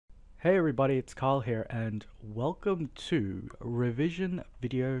Hey everybody, it's Carl here and welcome to revision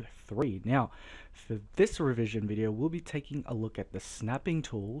video 3. Now, for this revision video, we'll be taking a look at the snapping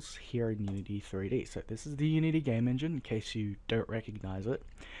tools here in Unity 3D. So this is the Unity game engine in case you don't recognize it.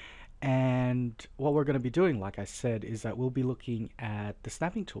 And what we're going to be doing, like I said, is that we'll be looking at the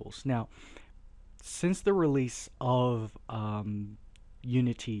snapping tools. Now, since the release of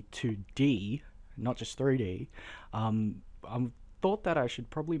Unity 2D, not just 3D, I'm thought that I should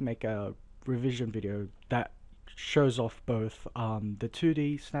probably make a revision video that shows off both the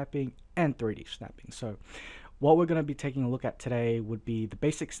 2D snapping and 3D snapping. So what we're going to be taking a look at today would be the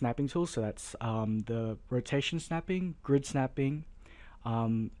basic snapping tools. So that's the rotation snapping, grid snapping,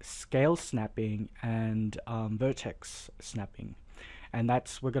 scale snapping, and vertex snapping. And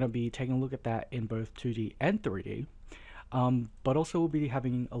we're going to be taking a look at that in both 2D and 3D. But also we'll be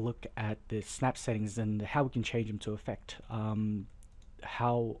having a look at the snap settings and how we can change them to affect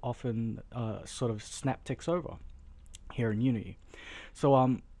how often sort of snap takes over here in Unity.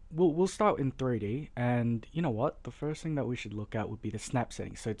 So we'll start in 3D, and you know what, the first thing that we should look at would be the snap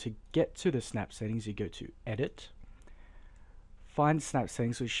settings. So to get to the snap settings, you go to Edit, find snap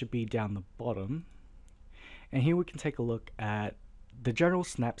settings, which should be down the bottom, and here we can take a look at the general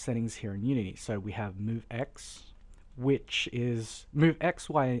snap settings here in Unity. So we have Move X, which is move X,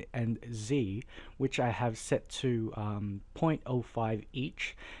 Y, and Z, which I have set to 0.05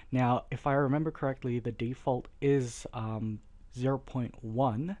 each. Now, if I remember correctly, the default is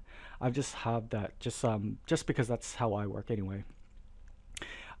 0.1. I've just have that just because that's how I work anyway.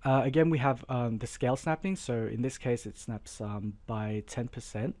 Again, we have the scale snapping. So in this case, it snaps by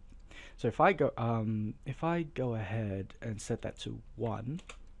 10%. So if I go ahead and set that to 1.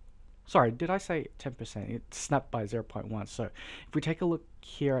 Sorry, did I say 10%? It snapped by 0.1. So if we take a look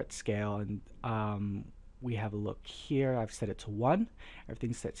here at scale, and we have a look here, I've set it to 1.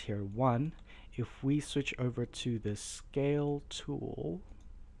 Everything sets here 1. If we switch over to the scale tool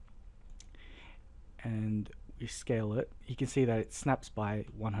and we scale it, you can see that it snaps by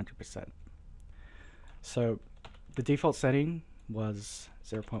 100%. So the default setting was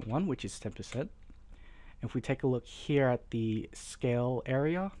 0.1, which is 10%. If we take a look here at the scale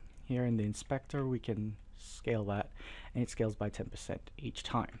area, here in the inspector, we can scale that, and it scales by 10% each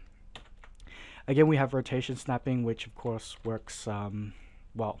time. Again, we have rotation snapping, which of course works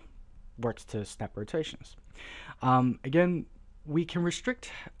works to snap rotations. Again, we can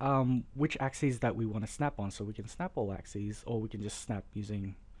restrict which axes that we want to snap on, so we can snap all axes, or we can just snap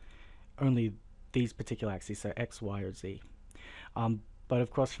using only these particular axes, so X, Y, or Z. But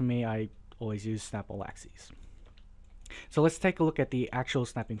of course, for me, I always use snap all axes. So let's take a look at the actual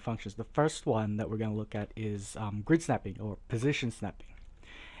snapping functions. The first one that we're going to look at is grid snapping, or position snapping.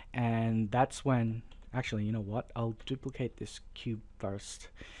 And that's when, actually, you know what, I'll duplicate this cube first,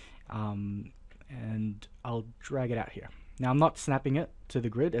 and I'll drag it out here. Now I'm not snapping it to the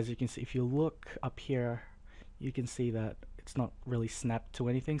grid. As you can see, if you look up here, you can see that it's not really snapped to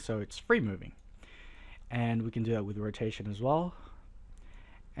anything, so it's free moving. And we can do that with rotation as well,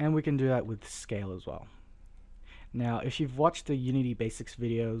 and we can do that with scale as well. Now, if you've watched the Unity Basics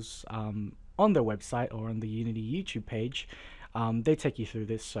videos on their website or on the Unity YouTube page, they take you through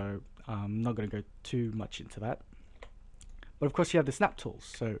this, so I'm not going to go too much into that. But of course, you have the snap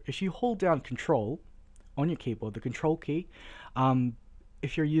tools. So if you hold down Control on your keyboard, the Control key,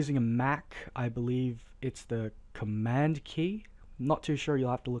 if you're using a Mac, I believe it's the Command key. Not too sure,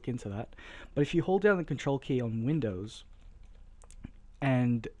 you'll have to look into that. But if you hold down the Control key on Windows,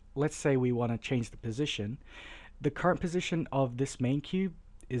 and let's say we want to change the position, the current position of this main cube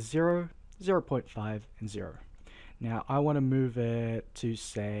is 0, 0.5, and 0. Now I want to move it to,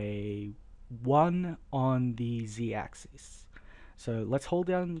 say, 1 on the Z-axis. So let's hold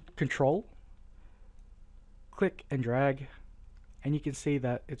down Control, click and drag, and you can see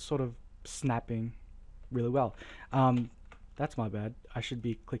that it's sort of snapping really well. That's my bad. I should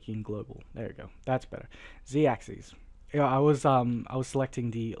be clicking global. There you go. That's better. Z-axis. Yeah, I was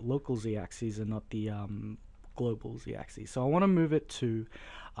selecting the local Z-axis and not the global Z-axis. So I want to move it to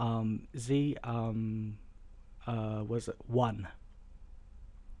Z, was it 1?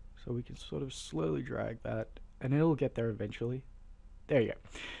 So we can sort of slowly drag that, and it'll get there eventually. There you go.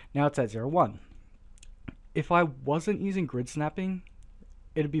 Now it's at 0, 1. If I wasn't using grid snapping,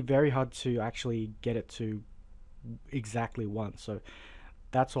 it'd be very hard to actually get it to exactly 1. So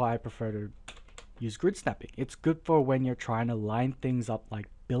that's why I prefer to use grid snapping. It's good for when you're trying to line things up like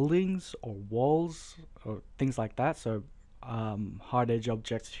buildings or walls or things like that. So hard edge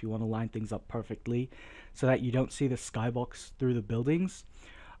objects, if you want to line things up perfectly so that you don't see the skybox through the buildings,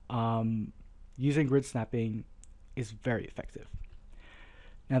 using grid snapping is very effective.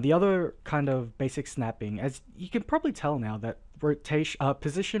 Now the other kind of basic snapping, as you can probably tell now, that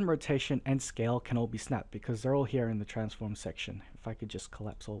position, rotation, and scale can all be snapped because they're all here in the transform section. If I could just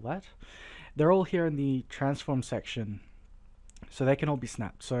collapse all that. They're all here in the transform section, so they can all be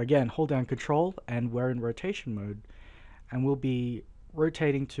snapped. So again, hold down Control, and we're in rotation mode, and we'll be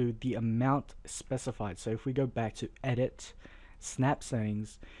rotating to the amount specified. So if we go back to Edit, Snap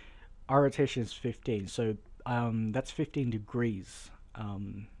Settings, our rotation is 15. So that's 15 degrees.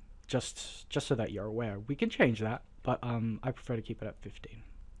 Just so that you're aware. We can change that, but I prefer to keep it at 15.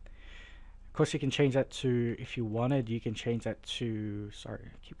 Of course, you can change that to, if you wanted, you can change that to, sorry,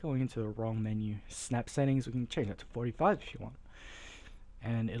 I keep going into the wrong menu. Snap Settings, we can change that to 45 if you want.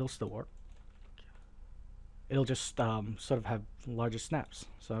 And it'll still work. It'll just sort of have larger snaps.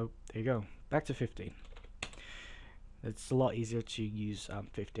 So there you go, back to 15. It's a lot easier to use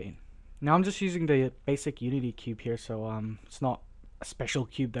 15. Now I'm just using the basic Unity cube here, so it's not a special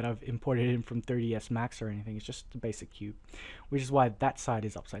cube that I've imported in from 3ds Max or anything. It's just the basic cube, which is why that side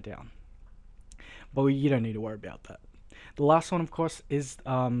is upside down. But you don't need to worry about that. The last one, of course, is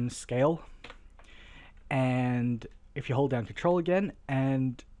scale. And if you hold down Control again,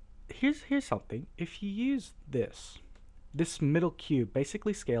 and here's something. If you use this middle cube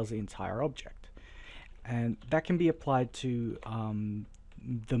basically scales the entire object, and that can be applied to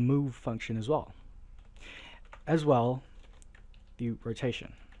the move function as well the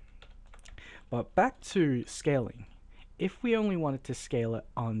rotation. But back to scaling. If we only wanted to scale it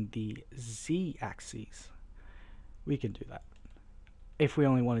on the z-axis, we can do that. If we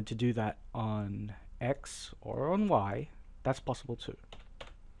only wanted to do that on x or on y, that's possible too.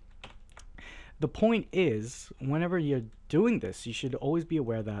 The point is, whenever you're doing this, you should always be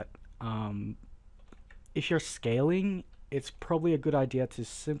aware that if you're scaling, it's probably a good idea to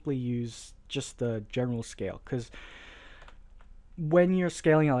simply use just the general scale, because when you're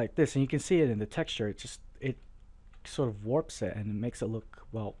scaling it like this, and you can see it in the texture, it sort of warps it and it makes it look,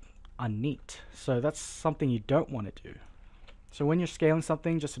 well, unneat. So that's something you don't want to do. So when you're scaling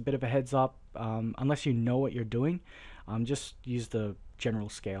something, just a bit of a heads up, unless you know what you're doing, just use the general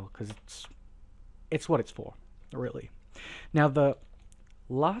scale, because it's what it's for, really. Now the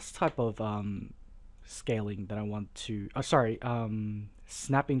last type of scaling that I want to,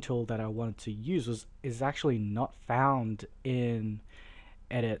 snapping tool that I wanted to use is actually not found in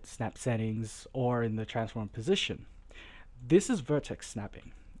Edit, Snap Settings, or in the Transform Position. This is vertex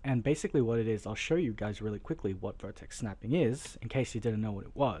snapping, and basically what it is, I'll show you guys really quickly what vertex snapping is, in case you didn't know what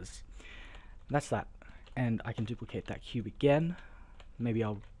it was. That's that, and I can duplicate that cube again. Maybe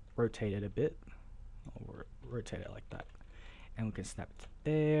I'll rotate it a bit. I'll rotate it like that, and we can snap it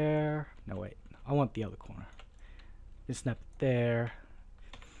there. No, wait, I want the other corner. We can snap it there,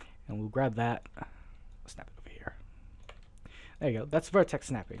 and we'll grab that, snap it over here. There you go, that's vertex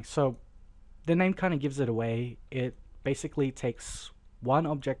snapping. So the name kind of gives it away. It basically takes one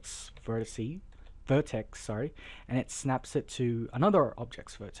object's vertex, and it snaps it to another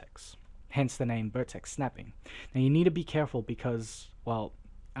object's vertex, hence the name vertex snapping. Now you need to be careful because, well,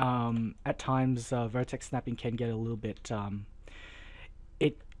 at times vertex snapping can get a little bit,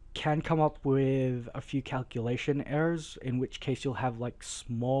 it can come up with a few calculation errors, in which case you'll have like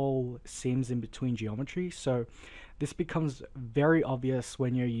small seams in between geometry. So this becomes very obvious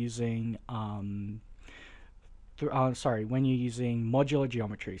when you're using when you're using modular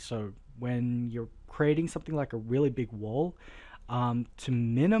geometry. So when you're creating something like a really big wall, to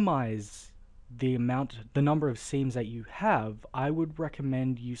minimize the number of seams that you have, I would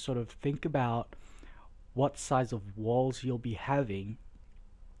recommend you sort of think about what size of walls you'll be having,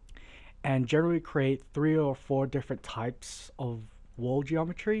 and generally create 3 or 4 different types of wall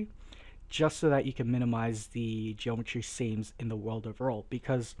geometry, just so that you can minimize the geometry seams in the world overall.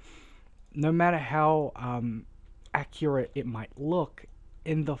 Because no matter how accurate it might look,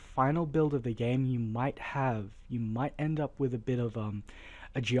 in the final build of the game, you might end up with a bit of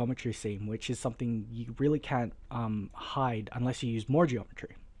a geometry seam, which is something you really can't hide unless you use more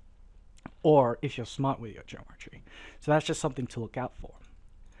geometry, or if you're smart with your geometry. So that's just something to look out for.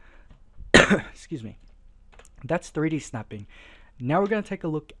 Excuse me. That's 3D snapping. Now we're going to take a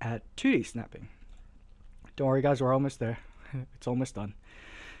look at 2D snapping. Don't worry guys, we're almost there. It's almost done.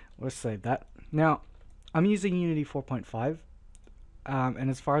 Let's save that. Now, I'm using Unity 4.5, and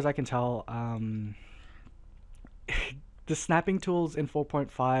as far as I can tell, the snapping tools in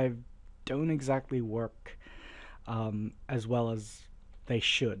 4.5 don't exactly work as well as they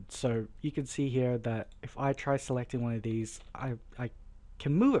should. So you can see here that if I try selecting one of these, I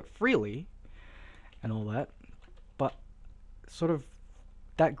can move it freely and all that, but sort of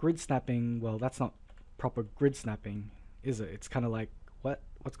that grid snapping, well, that's not proper grid snapping, is it? It's kind of like, what?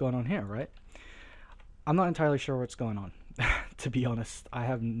 what's going on here, right? I'm not entirely sure what's going on. To be honest, I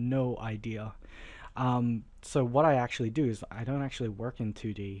have no idea. So what I actually do is I don't actually work in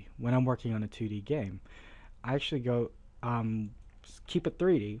 2D when I'm working on a 2D game. I actually go keep it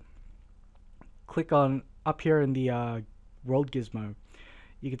 3D. Click on up here in the world gizmo.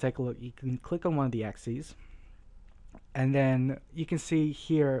 You can take a look. You can click on one of the axes, and then you can see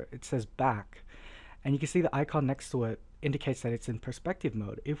here it says back, and you can see the icon next to it indicates that it's in perspective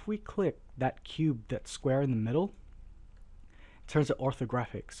mode. If we click that cube, that square in the middle, it turns it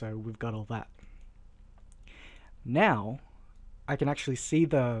orthographic, so we've got all that. Now I can actually see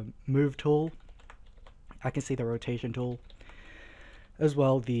the move tool, I can see the rotation tool, as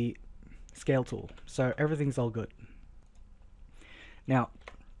well the scale tool, so everything's all good. Now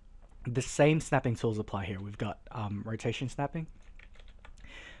the same snapping tools apply here. We've got rotation snapping,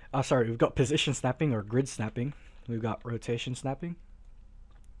 we've got position snapping or grid snapping, we've got rotation snapping,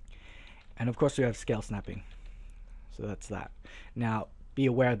 and of course we have scale snapping. So that's that. Now be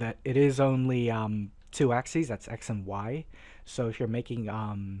aware that it is only 2 axes, that's X and Y. So if you're making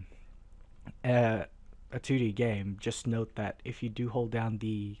a 2D game, just note that if you do hold down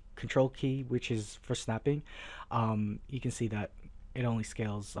the control key, which is for snapping, you can see that it only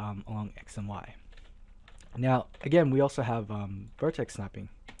scales along X and Y. Now again, we also have vertex snapping.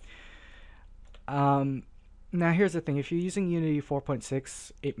 Now here's the thing, if you're using Unity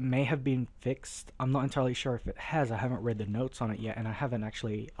 4.6, it may have been fixed. I'm not entirely sure if it has. I haven't read the notes on it yet, and I haven't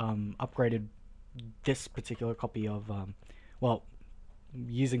actually upgraded this particular copy of, well,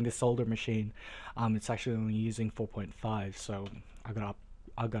 using this older machine. It's actually only using 4.5, so I gotta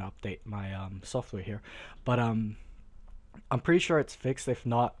update my software here. But I'm pretty sure it's fixed. If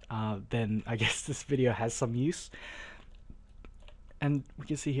not, then I guess this video has some use. And we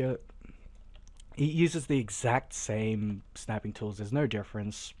can see here, it uses the exact same snapping tools. There's no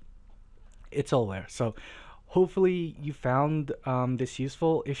difference. It's all there. So hopefully you found this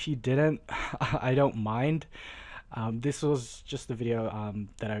useful. If you didn't, I don't mind. This was just a video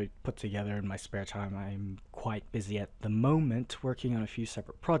that I put together in my spare time. I'm quite busy at the moment working on a few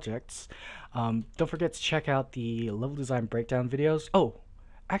separate projects. Don't forget to check out the level design breakdown videos. Oh,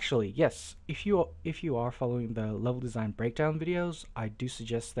 actually, yes, if you are following the level design breakdown videos, I do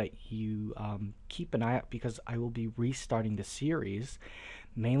suggest that you keep an eye out, because I will be restarting the series,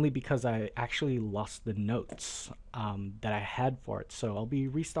 mainly because I actually lost the notes that I had for it. So I'll be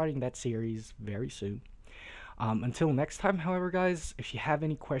restarting that series very soon. Until next time, however, guys, if you have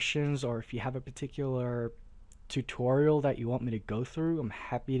any questions or if you have a particular tutorial that you want me to go through, I'm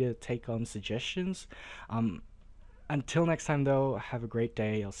happy to take on suggestions. Until next time, though, have a great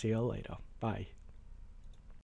day. I'll see you all later. Bye.